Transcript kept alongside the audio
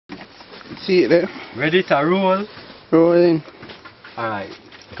See it there? Ready to roll? Rolling. Alright,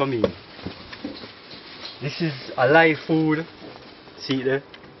 come in. This is a live food. See it there?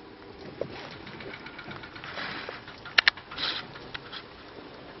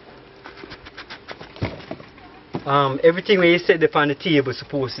 Everything when you set up on the table is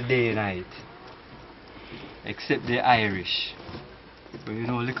supposed to day and night. Except the Irish. But you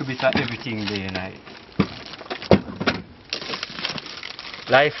know, a little bit of everything day and night.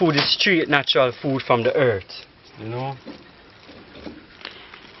 Live food is straight natural food from the earth. You know?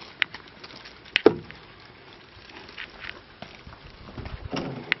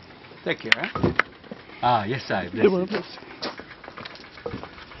 Take care, eh? Ah, yes, I bless you.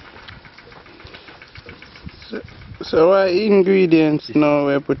 So what ingredients now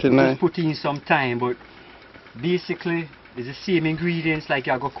we're putting in? Just put in some time, but basically it's the same ingredients like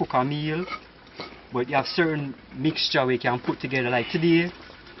you go cook a meal, but you have certain mixture we can put together. Like today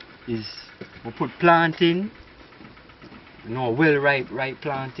is we put plantain, you know, well ripe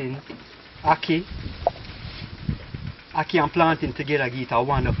plantain, ackee and plantain together give it a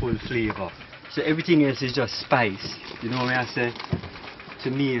wonderful flavor. So everything else is just spice. You know when I say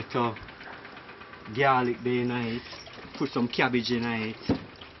tomato, garlic there in it, put some cabbage in it,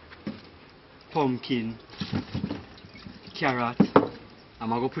 pumpkin, carrot. I'm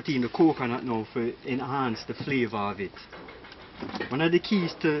going to put in the coconut now to enhance the flavor of it. One of the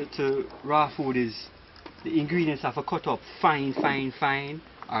keys to raw food is the ingredients have to cut up fine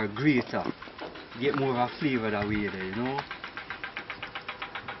or greater. Get more of a flavor that way there, you know.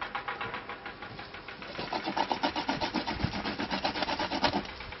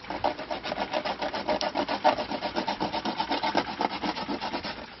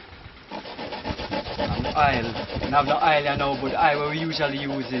 Oil. We have the oil now, but the oil we usually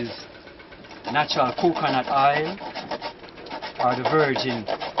use is natural coconut oil or the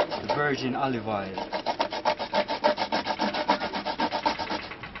virgin olive oil.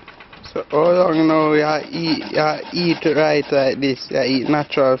 So how long now you eat right like this? You eat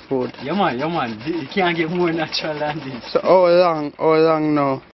natural food? Yeah man, you can't get more natural than this. So how long now?